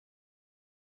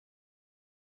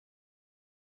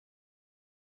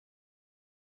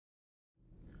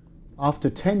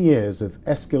After 10 years of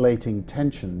escalating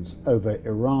tensions over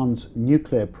Iran's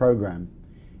nuclear program,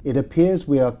 it appears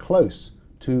we are close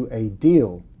to a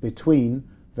deal between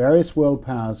various world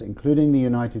powers, including the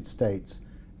United States,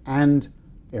 and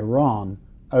Iran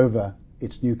over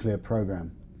its nuclear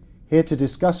program. Here to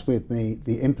discuss with me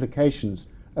the implications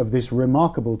of this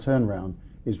remarkable turnaround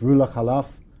is Roula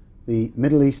Khalaf, the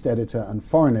Middle East editor and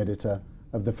foreign editor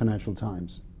of the Financial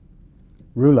Times.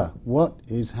 Roula, what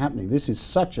is happening? This is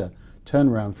such a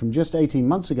turnaround from just 18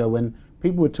 months ago when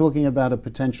people were talking about a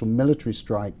potential military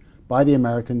strike by the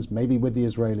Americans, maybe with the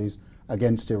Israelis,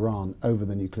 against Iran over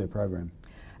the nuclear program.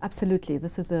 Absolutely,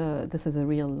 this is a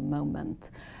real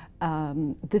moment.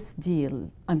 This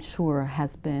deal, I'm sure,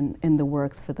 has been in the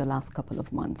works for the last couple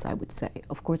of months, I would say.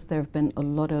 Of course, there have been a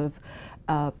lot of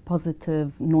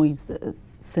positive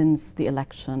noises since the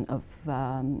election of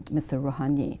Mr.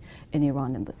 Rouhani in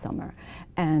Iran in the summer.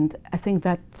 And I think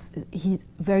that he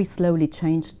very slowly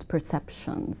changed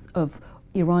perceptions of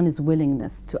Iran's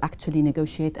willingness to actually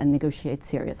negotiate and negotiate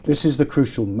seriously. This is the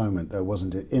crucial moment, though,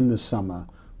 wasn't it, in the summer,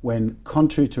 when,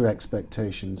 contrary to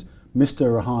expectations, Mr.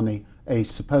 Rouhani, a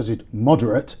supposed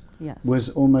moderate, yes, was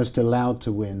almost allowed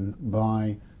to win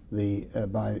by the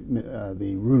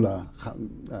ruler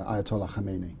Ayatollah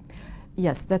Khamenei.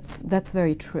 Yes, that's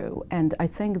very true, and I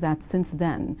think that since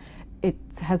then it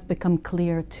has become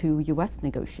clear to U.S.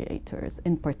 negotiators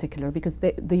in particular, because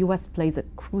the U.S. plays a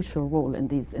crucial role in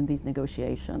these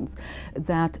negotiations,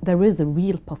 that there is a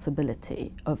real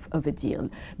possibility of a deal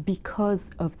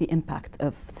because of the impact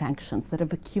of sanctions that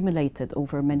have accumulated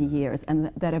over many years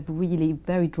and that have really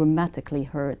very dramatically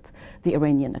hurt the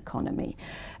Iranian economy.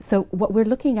 So what we're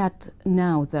looking at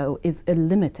now, though, is a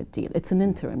limited deal. It's an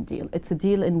interim deal. It's a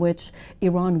deal in which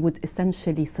Iran would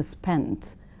essentially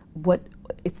suspend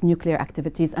its nuclear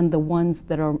activities and the ones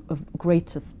that are of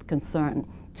greatest concern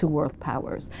to world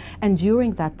powers. And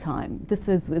during that time,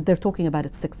 they're talking about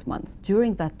it 6 months,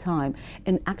 during that time,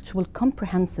 an actual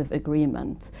comprehensive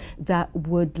agreement that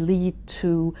would lead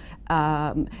to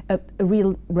a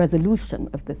real resolution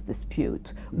of this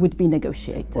dispute would be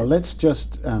negotiated. Well, let's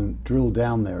just drill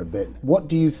down there a bit. What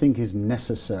do you think is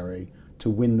necessary to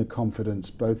win the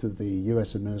confidence both of the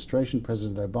US administration,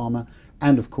 President Obama,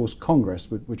 and of course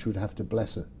Congress, which would have to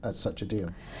bless such a deal?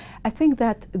 I think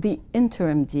that the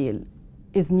interim deal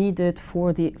is needed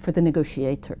for the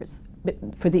negotiators,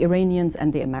 for the Iranians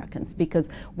and the Americans, because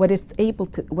what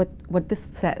this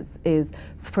says is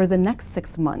for the next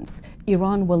 6 months,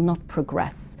 Iran will not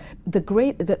progress.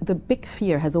 The big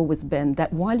fear has always been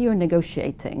that while you're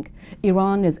negotiating,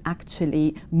 Iran is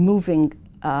actually moving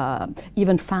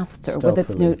even faster with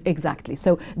its new, exactly.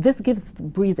 So this gives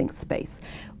breathing space.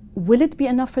 Will it be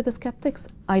enough for the skeptics?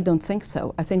 I don't think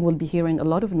so. I think we'll be hearing a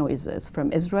lot of noises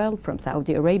from Israel, from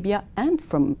Saudi Arabia, and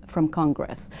from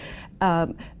Congress.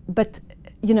 But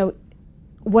you know,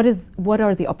 what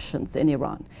are the options in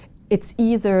Iran? It's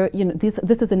either, you know,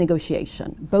 this is a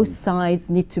negotiation. Both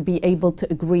sides need to be able to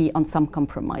agree on some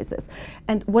compromises.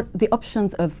 And what the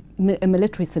options of a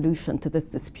military solution to this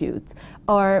dispute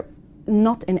are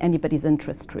not in anybody's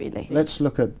interest, really. Let's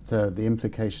look at the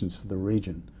implications for the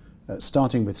region,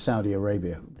 starting with Saudi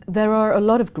Arabia. There are a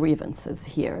lot of grievances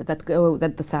here that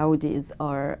the Saudis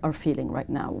are feeling right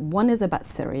now. One is about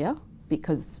Syria,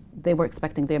 because they were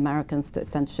expecting the Americans to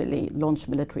essentially launch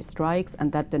military strikes,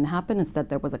 and that didn't happen. Instead,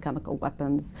 there was a chemical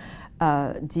weapons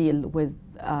deal with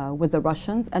the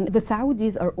Russians. And the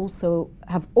Saudis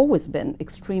have always been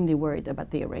extremely worried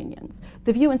about the Iranians.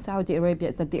 The view in Saudi Arabia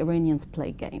is that the Iranians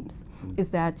play games, is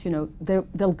that, you know,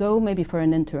 they'll go maybe for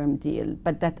an interim deal,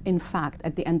 but that in fact,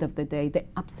 at the end of the day, they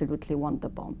absolutely want the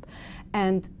bomb.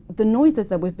 And the noises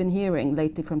that we've been hearing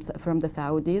lately from the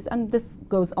Saudis, and this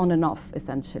goes on and off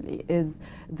essentially, is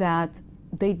that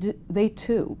they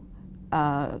too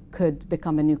could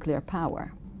become a nuclear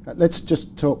power. Let's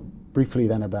just talk briefly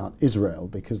then about Israel,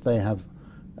 because they have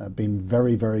been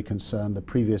very, very concerned. The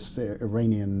previous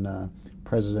Iranian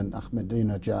President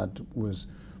Ahmadinejad was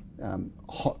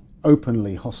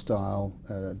openly hostile,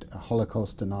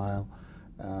 Holocaust denial,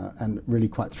 and really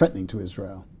quite threatening to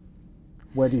Israel.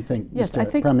 Where do you think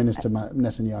Prime Minister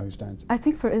Netanyahu stands? I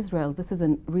think for Israel, this is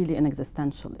really an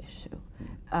existential issue.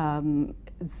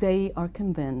 They are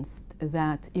convinced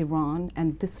that Iran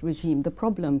and this regime, the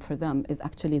problem for them is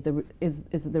actually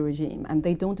the regime, and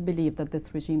they don't believe that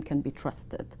this regime can be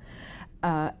trusted.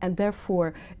 And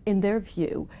therefore, in their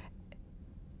view,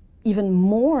 even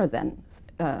more than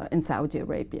in Saudi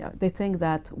Arabia. They think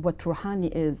that what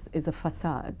Rouhani is a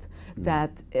facade,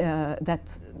 that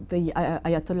the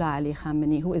Ayatollah Ali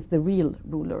Khamenei, who is the real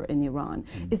ruler in Iran,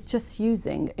 is just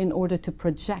using in order to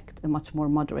project a much more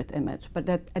moderate image. But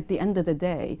that at the end of the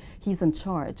day, he's in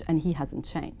charge and he hasn't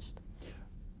changed.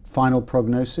 Final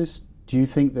prognosis, do you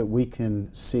think that we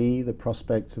can see the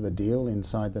prospects of a deal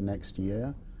inside the next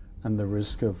year and the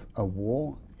risk of a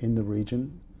war in the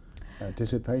region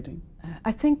dissipating?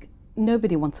 I think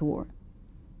nobody wants a war,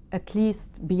 at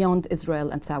least beyond Israel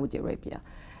and Saudi Arabia.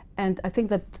 And I think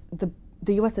that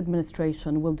the US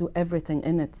administration will do everything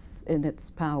in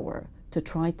its power to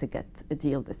try to get a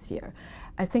deal this year.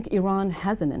 I think Iran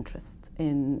has an interest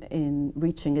in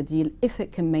reaching a deal if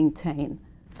it can maintain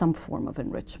some form of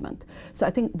enrichment. So I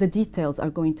think the details are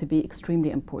going to be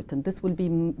extremely important. This will be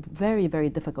very, very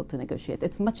difficult to negotiate.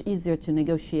 It's much easier to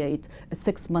negotiate a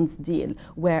 6-month deal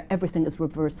where everything is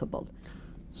reversible.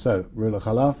 So, Roula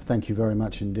Khalaf, thank you very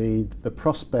much indeed. The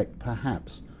prospect,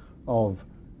 perhaps, of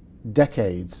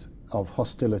decades of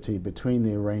hostility between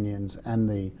the Iranians and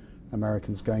the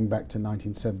Americans going back to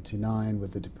 1979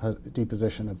 with the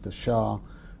deposition of the Shah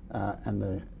and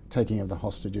the taking of the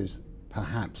hostages,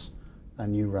 perhaps a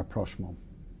new rapprochement,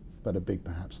 but a big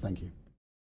perhaps. Thank you.